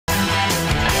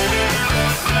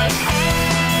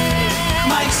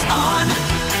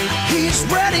He's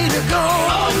ready to go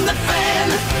on the Fan,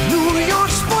 New York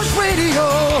Sports Radio.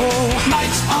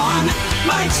 Mike's on,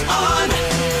 Mike's on.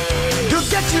 He'll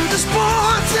get you the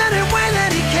sports any way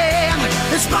that he can.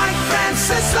 It's Mike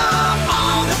Francesa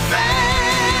on the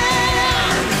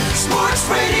Fan. Sports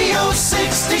Radio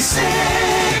 66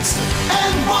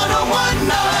 and 101.9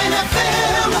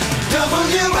 FM,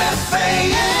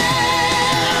 WFAN.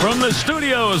 From the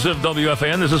studios of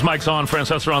WFAN, this is Mike's on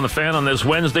Francesa on the Fan on this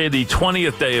Wednesday, the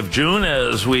 20th day of June,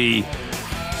 as we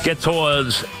get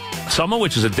towards summer,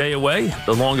 which is a day away,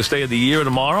 the longest day of the year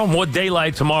tomorrow. More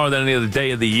daylight tomorrow than any other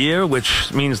day of the year,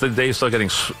 which means the days start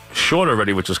getting shorter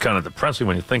already, which is kind of depressing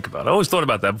when you think about it. I always thought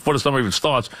about that before the summer even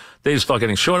starts. Days start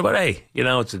getting shorter, but hey, you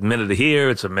know, it's a minute here,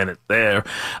 it's a minute there.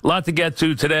 A lot to get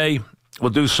to today.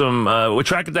 We'll do some, we're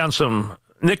tracking down some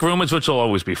Nick rumors, which will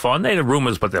always be fun. They're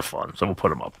rumors, but they're fun, so we'll put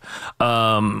them up.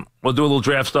 We'll do a little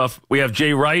draft stuff. We have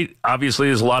Jay Wright. Obviously,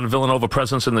 there's a lot of Villanova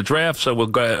presence in the draft, so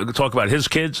we'll talk about his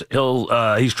kids.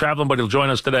 He's traveling, but he'll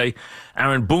join us today.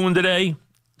 Aaron Boone today,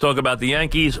 talk about the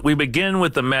Yankees. We begin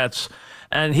with the Mets,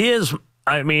 and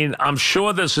I'm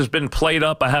sure this has been played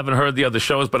up. I haven't heard the other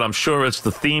shows, but I'm sure it's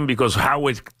the theme because how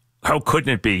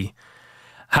couldn't it be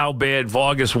how bad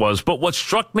Vargas was? But what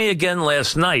struck me again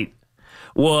last night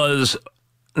was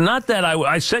not that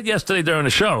I said yesterday during the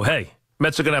show, hey,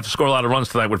 Mets are going to have to score a lot of runs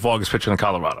tonight with Vargas pitching in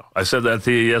Colorado. I said that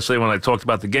to you yesterday when I talked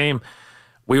about the game.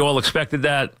 We all expected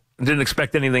that. Didn't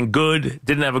expect anything good.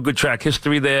 Didn't have a good track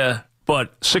history there.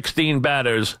 But 16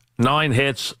 batters, 9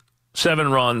 hits,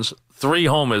 7 runs, 3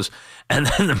 homers. And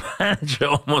then the manager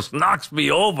almost knocks me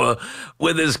over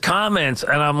with his comments.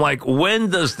 And I'm like, when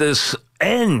does this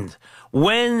end?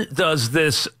 When does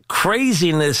this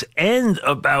craziness end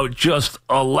about just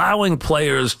allowing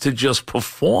players to just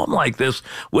perform like this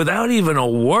without even a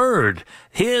word?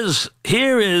 Here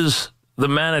is the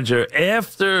manager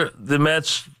after the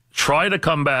Mets tried to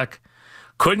come back,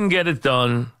 couldn't get it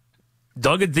done,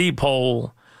 dug a deep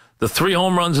hole, the 3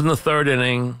 home runs in the 3rd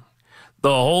inning, the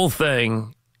whole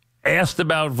thing. Asked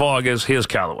about Vargas, here's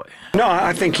Callaway. No,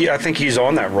 I think he's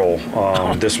on that roll.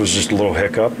 This was just a little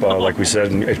hiccup, like we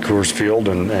said, at Coors Field,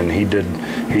 and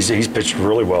he's pitched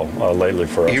really well lately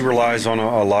for us. He relies on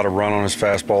a lot of run on his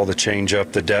fastball, the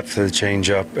changeup, the depth of the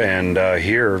changeup, and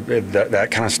here that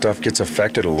kind of stuff gets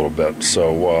affected a little bit.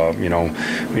 So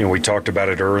we talked about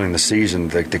it early in the season.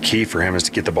 The key for him is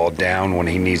to get the ball down when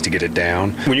he needs to get it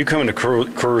down. When you come into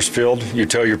Coors Field, you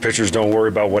tell your pitchers don't worry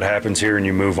about what happens here, and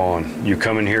you move on. You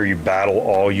come in here, you battle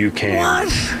all you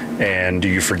can, and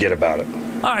you forget about it.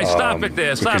 All right, stop it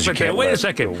there. Stop it there. Wait a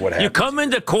second. You come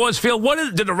into Coors Field.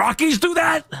 Did the Rockies do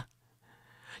that?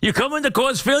 You come into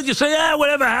Coors Field, you say,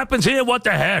 whatever happens here, what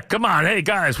the heck? Come on, hey,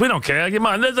 guys, we don't care. Come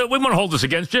on, we won't hold this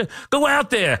against you. Go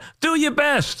out there. Do your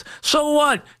best. So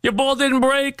what? Your ball didn't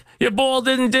break. Your ball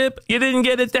didn't dip. You didn't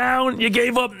get it down. You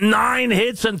gave up 9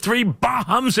 hits and 3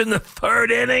 bombs in the 3rd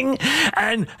inning.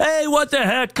 And, hey, what the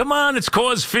heck? Come on, it's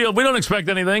Coors Field. We don't expect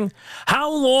anything.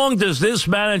 How long does this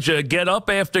manager get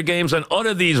up after games and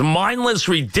utter these mindless,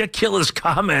 ridiculous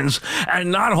comments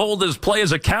and not hold his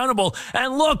players accountable?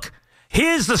 And look,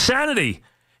 here's the sanity.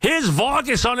 Here's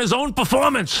Vargas on his own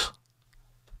performance.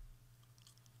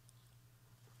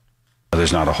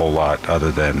 There's not a whole lot other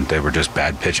than they were just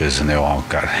bad pitches and they all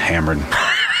got hammered.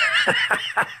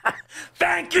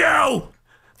 Thank you.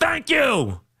 Thank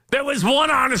you. There was one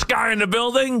honest guy in the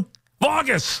building,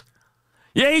 Vargas.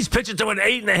 Yeah, he's pitching to an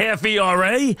 8.5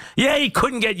 ERA. Yeah, he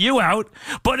couldn't get you out,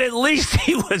 but at least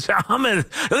he was honest.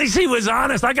 At least he was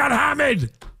honest. I got hammered.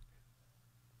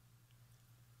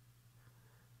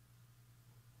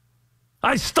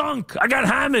 I stunk. I got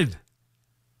hammered.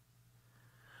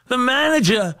 The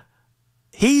manager,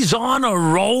 he's on a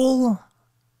roll.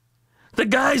 The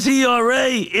guy's ERA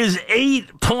is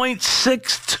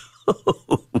 8.62.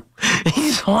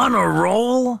 He's on a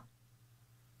roll.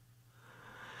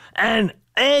 And,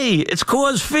 hey, it's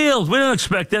Coors Field. We don't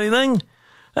expect anything.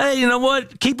 Hey, you know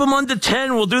what? Keep them under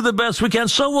 10. We'll do the best we can.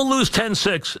 So we'll lose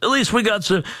 10-6. At least we got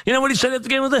some. You know what he said at the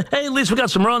game with it? Hey, at least we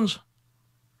got some runs.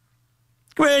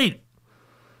 Great.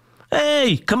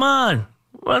 Hey, come on.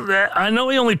 Well, I know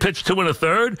he only pitched 2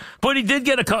 1/3, but he did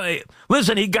get a...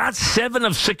 Listen, he got 7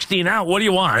 of 16 out. What do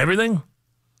you want? Everything?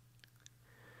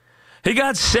 He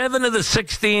got 7 of the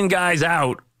 16 guys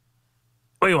out.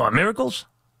 What do you want? Miracles?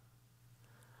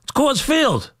 It's Coors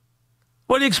Field.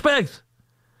 What do you expect?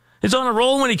 He's on a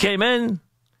roll when he came in.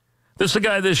 This is a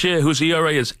guy this year whose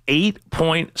ERA is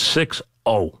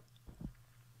 8.60.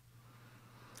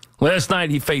 Last night,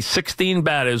 he faced 16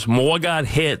 batters, more got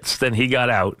hits than he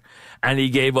got out, and he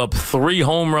gave up 3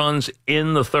 home runs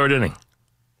in the 3rd inning.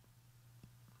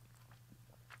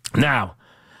 Now,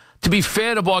 To be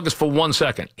fair to Vargas for 1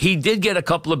 second, he did get a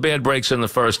couple of bad breaks in the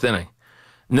first inning.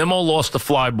 Nimmo lost the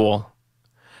fly ball.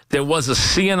 There was a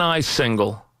CNI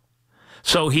single.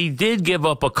 So he did give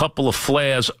up a couple of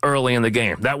flares early in the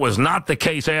game. That was not the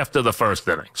case after the first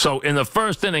inning. So in the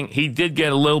first inning, he did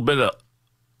get a little bit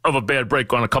of a bad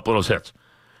break on a couple of those hits,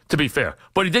 to be fair.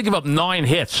 But he did give up 9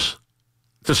 hits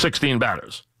to 16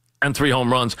 batters and 3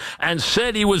 home runs and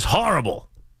said he was horrible.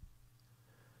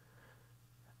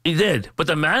 He did. But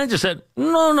the manager said,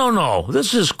 no,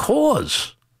 this is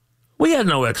cause. We had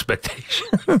no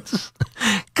expectations.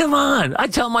 Come on. I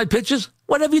tell my pitchers,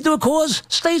 whatever you do a cause,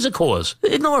 stays a cause.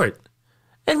 Ignore it.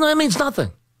 It means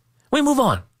nothing. We move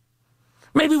on.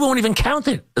 Maybe we won't even count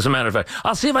it, as a matter of fact.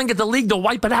 I'll see if I can get the league to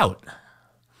wipe it out.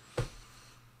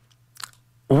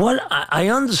 What I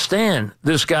understand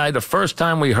this guy, the first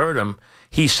time we heard him,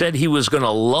 he said he was going to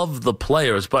love the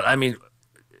players. But, I mean,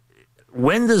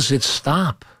 when does it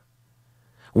stop?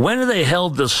 When are they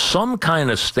held to some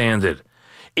kind of standard?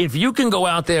 If you can go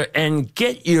out there and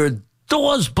get your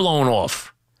doors blown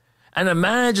off, and the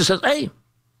manager says, hey,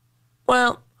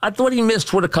 well, I thought he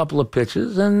missed with a couple of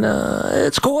pitches, and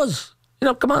it's cause.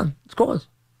 Come on, it's cause.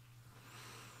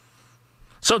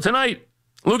 So tonight,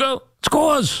 Lugo, it's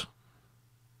cause.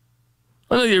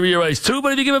 I know you realize 2,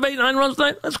 but if you give him 8, 9 runs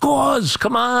tonight, that's cause.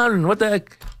 Come on, what the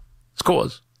heck? It's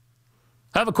cause.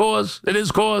 Have a cause. It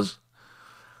is cause.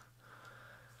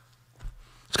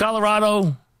 It's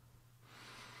Colorado.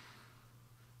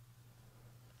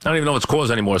 I don't even know it's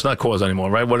cause anymore. It's not cause anymore,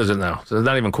 right? What is it now? So it's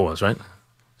not even cause, right?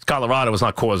 It's Colorado. It's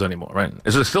not cause anymore, right?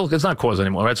 Is it still? It's not cause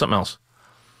anymore, right? Something else.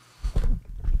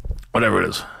 Whatever it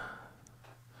is.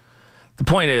 The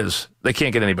point is, they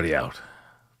can't get anybody out.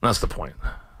 That's the point.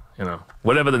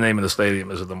 Whatever the name of the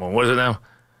stadium is at the moment. What is it now?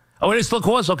 Oh, it is still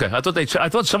cause? Okay. I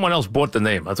thought someone else bought the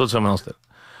name. I thought someone else did.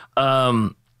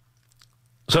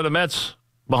 So the Mets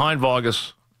behind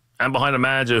Vargas and behind a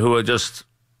manager who are just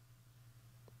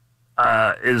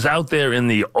is out there in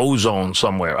the ozone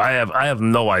somewhere. I have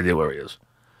no idea where he is.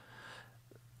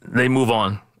 They move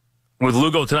on. With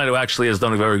Lugo tonight, who actually has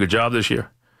done a very good job this year.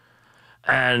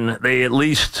 And they at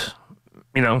least,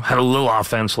 had a little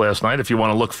offense last night. If you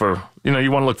want to look for,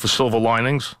 silver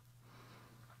linings.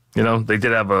 They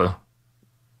did have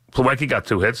Plawecki got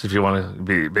 2 hits, if you want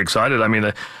to be excited. I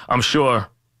mean, I'm sure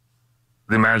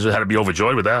the manager had to be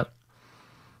overjoyed with that.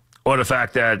 Or the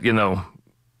fact that,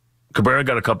 Cabrera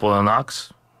got a couple of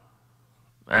knocks,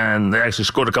 and they actually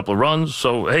scored a couple of runs.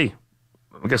 So, hey,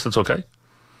 I guess that's okay.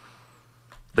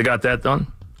 They got that done.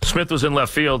 Smith was in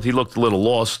left field. He looked a little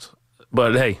lost.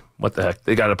 But, hey, what the heck?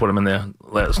 They got to put him in there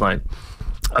last night.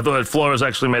 I thought that Flores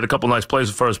actually made a couple nice plays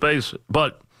at first base.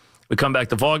 But we come back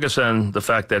to Vargas and the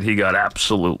fact that he got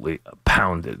absolutely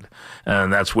pounded.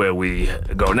 And that's where we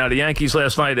go. Now, the Yankees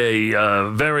last night,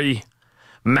 a very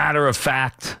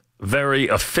matter-of-fact, very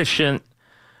efficient,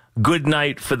 good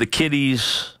night for the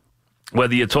kiddies,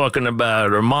 whether you're talking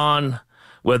about Herman,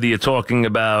 whether you're talking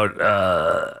about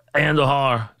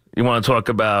Andujar, you want to talk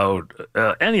about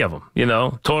any of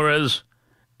them, Torres,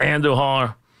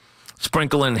 Andujar,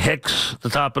 sprinkle in Hicks at the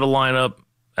top of the lineup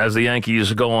as the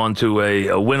Yankees go on to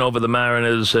a win over the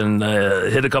Mariners and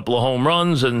hit a couple of home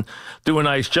runs and do a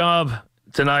nice job.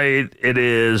 Tonight it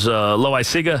is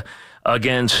Loaiziga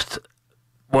against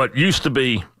what used to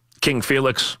be King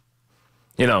Felix.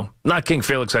 Not King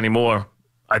Felix anymore.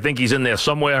 I think he's in there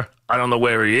somewhere. I don't know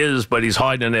where he is, but he's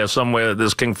hiding in there somewhere.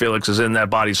 This King Felix is in that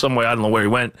body somewhere. I don't know where he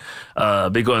went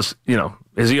because,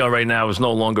 his ERA now is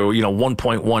no longer,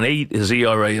 1.18. His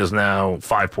ERA is now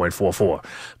 5.44.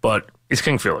 But he's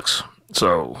King Felix.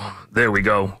 So there we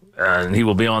go. And he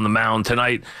will be on the mound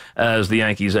tonight as the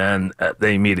Yankees and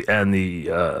they meet and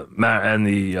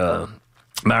the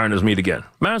Mariners meet again.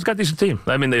 Mariners got a decent team.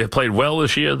 I mean, they played well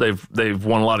this year. They've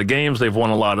won a lot of games. They've won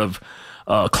a lot of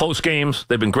close games.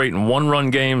 They've been great in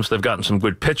one-run games. They've gotten some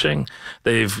good pitching.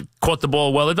 They've caught the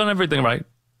ball well. They've done everything right.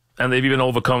 And they've even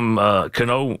overcome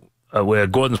Cano, where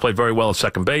Gordon's played very well at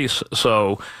second base.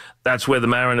 So that's where the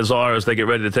Mariners are as they get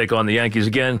ready to take on the Yankees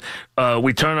again.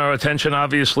 We turn our attention,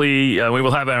 obviously. We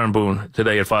will have Aaron Boone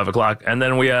today at 5 o'clock. And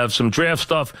then we have some draft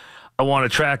stuff I want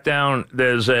to track down.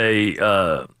 There's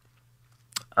a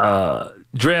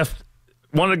draft.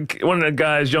 One of the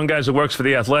guys, young guys that works for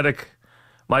The Athletic,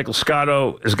 Michael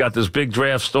Scotto, has got this big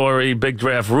draft story, big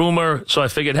draft rumor. So I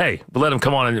figured, hey, we'll let him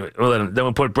come on and then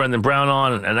we'll put Brendan Brown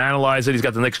on and analyze it. He's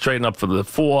got the Knicks trading up for the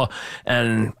 4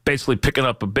 and basically picking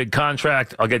up a big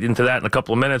contract. I'll get into that in a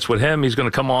couple of minutes with him. He's going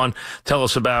to come on, tell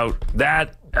us about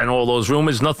that and all those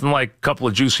rumors. Nothing like a couple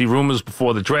of juicy rumors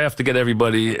before the draft to get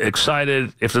everybody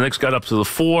excited. If the Knicks got up to the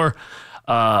 4,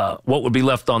 what would be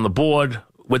left on the board?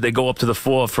 Would they go up to the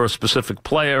 4 for a specific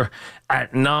player?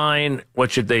 At 9,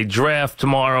 what should they draft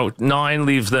tomorrow? 9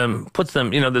 puts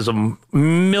them, there's a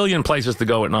million places to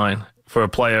go at 9 for a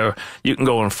player. You can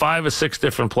go in 5 or 6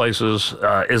 different places.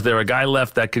 Is there a guy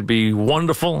left that could be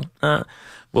wonderful?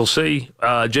 We'll see.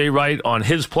 Jay Wright, on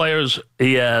his players,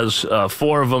 he has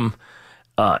 4 of them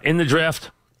in the draft.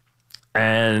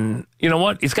 And you know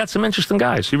what? He's got some interesting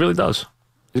guys. He really does.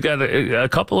 He's got a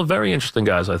couple of very interesting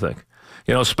guys, I think.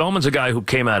 Spellman's a guy who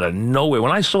came out of nowhere.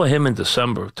 When I saw him in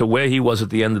December to where he was at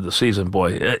the end of the season,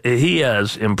 boy, he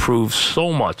has improved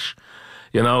so much.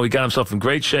 He got himself in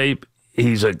great shape.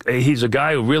 He's a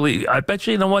guy who really, I bet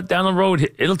you, what, down the road,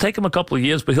 it'll take him a couple of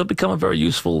years, but he'll become a very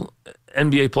useful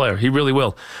NBA player. He really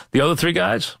will. The other 3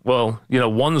 guys, well,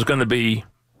 one's going to be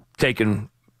taken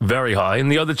very high,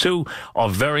 and the other 2 are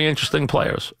very interesting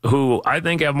players who I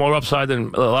think have more upside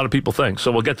than a lot of people think.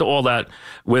 So we'll get to all that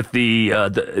with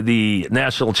the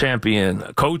national champion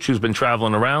coach who's been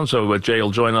traveling around. So Jay will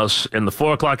join us in the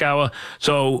 4 o'clock hour.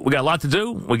 So we got a lot to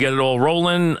do. We get it all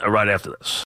rolling right after this.